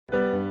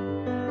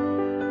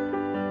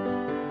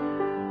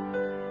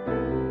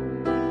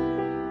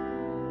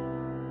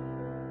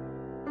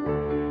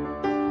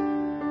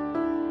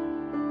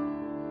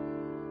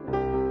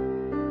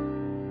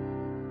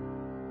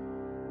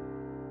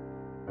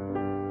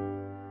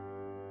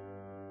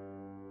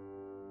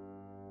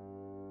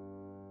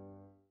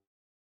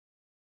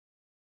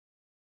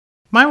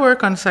My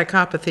work on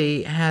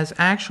psychopathy has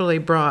actually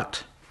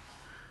brought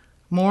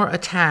more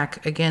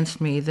attack against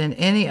me than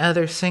any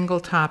other single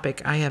topic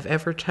I have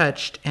ever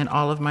touched in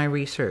all of my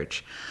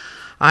research.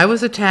 I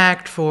was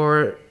attacked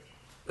for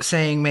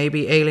saying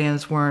maybe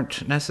aliens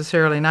weren't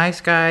necessarily nice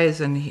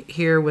guys and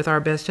here with our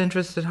best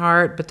interests at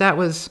heart, but that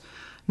was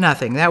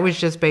nothing. That was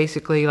just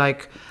basically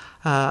like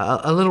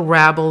a little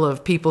rabble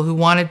of people who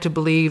wanted to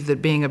believe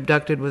that being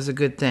abducted was a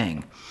good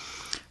thing.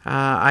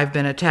 I've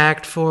been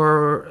attacked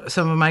for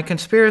some of my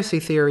conspiracy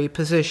theory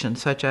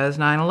positions, such as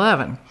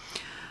 9/11.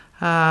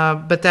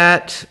 But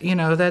that,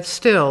 that's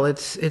still,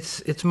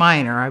 it's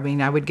minor. I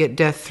mean, I would get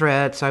death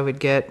threats, I would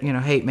get,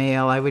 hate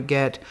mail, I would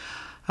get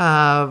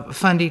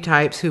fundy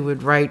types who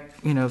would write,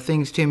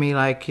 things to me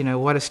like,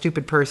 what a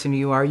stupid person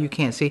you are, you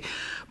can't see.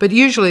 But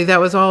usually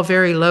that was all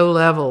very low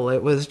level.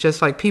 It was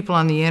just like people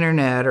on the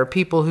internet or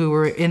people who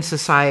were in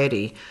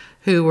society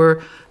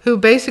who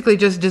basically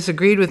just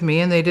disagreed with me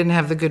and they didn't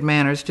have the good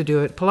manners to do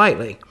it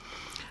politely.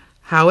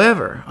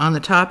 However, on the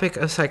topic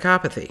of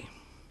psychopathy,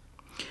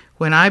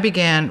 when I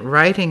began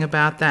writing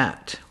about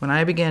that, when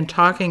I began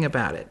talking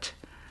about it,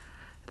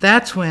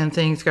 that's when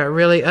things got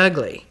really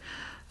ugly.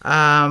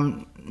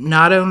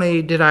 Not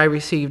only did I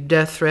receive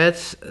death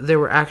threats, there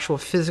were actual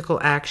physical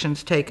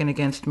actions taken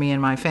against me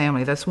and my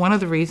family. That's one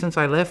of the reasons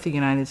I left the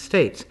United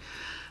States,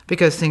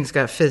 because things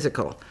got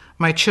physical.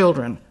 My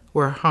children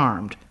were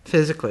harmed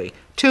physically.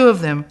 2 of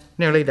them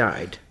nearly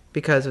died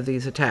because of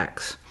these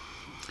attacks.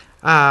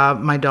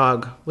 My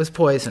dog was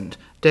poisoned.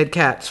 Dead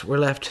cats were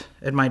left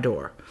at my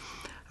door.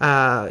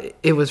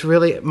 It was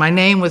really, my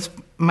name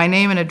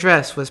and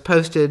address was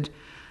posted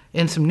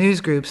in some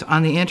news groups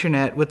on the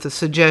internet with the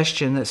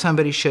suggestion that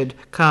somebody should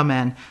come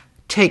and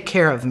take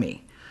care of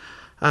me.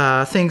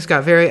 Things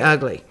got very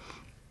ugly.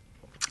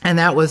 And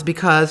that was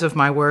because of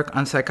my work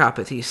on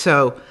psychopathy.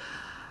 So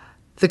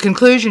the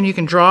conclusion you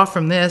can draw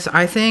from this,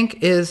 I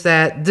think, is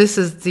that this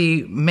is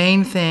the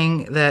main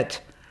thing that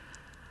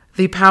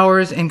the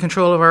powers in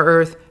control of our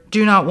earth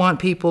do not want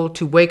people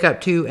to wake up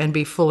to and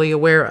be fully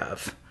aware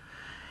of.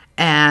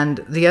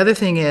 And the other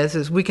thing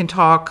is we can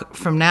talk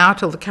from now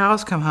till the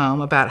cows come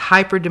home about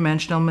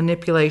hyperdimensional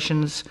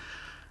manipulations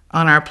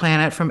on our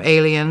planet from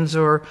aliens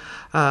or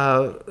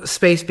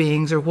space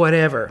beings or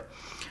whatever.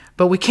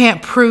 But we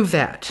can't prove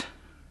that.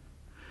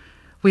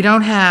 We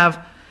don't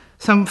have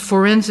some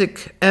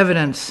forensic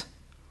evidence.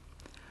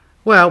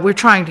 Well, we're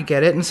trying to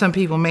get it, and some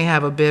people may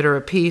have a bit or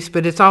a piece,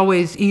 but it's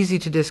always easy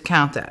to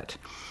discount that.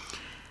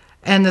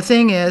 And the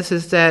thing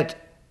is that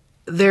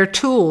their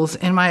tools,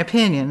 in my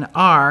opinion,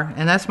 are,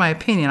 and that's my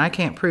opinion, I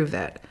can't prove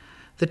that,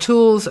 the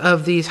tools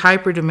of these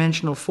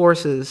hyperdimensional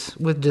forces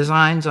with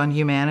designs on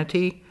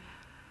humanity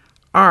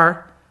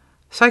are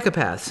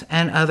psychopaths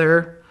and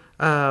other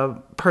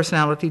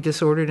personality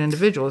disordered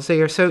individuals. They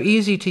are so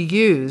easy to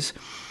use.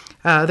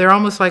 They're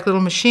almost like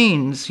little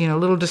machines,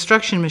 little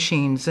destruction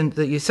machines, and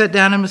that you set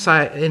down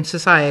in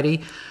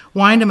society,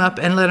 wind them up,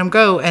 and let them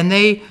go. And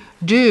they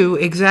do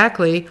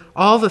exactly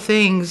all the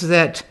things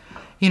that,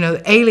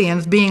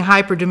 aliens, being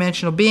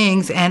hyperdimensional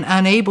beings and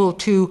unable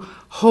to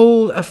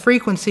hold a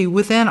frequency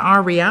within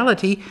our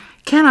reality,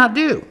 cannot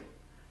do.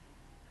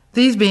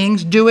 These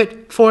beings do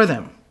it for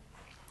them.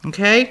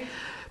 Okay?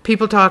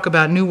 People talk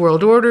about new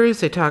world orders,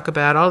 they talk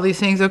about all these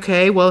things,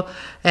 okay, well,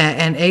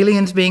 and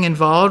aliens being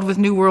involved with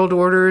new world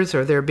orders,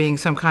 or there being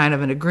some kind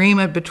of an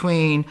agreement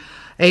between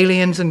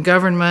aliens and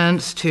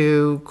governments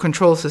to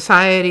control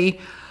society,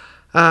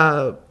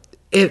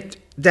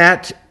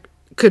 that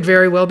could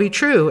very well be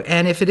true.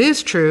 And if it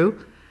is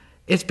true,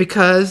 it's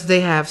because they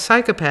have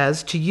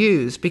psychopaths to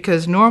use,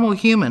 because normal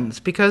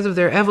humans, because of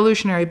their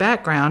evolutionary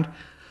background,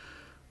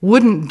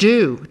 wouldn't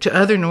do to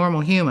other normal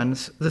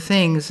humans the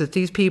things that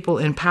these people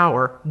in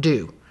power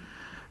do.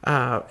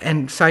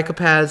 And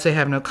psychopaths, they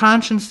have no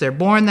conscience, they're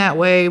born that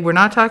way. We're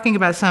not talking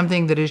about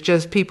something that is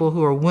just people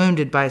who are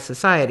wounded by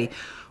society.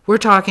 We're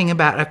talking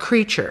about a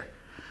creature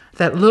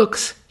that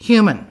looks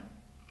human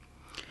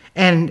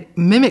and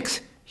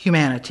mimics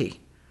humanity,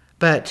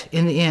 but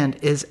in the end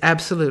is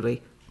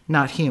absolutely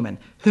not human.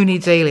 Who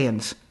needs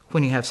aliens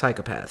when you have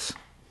psychopaths?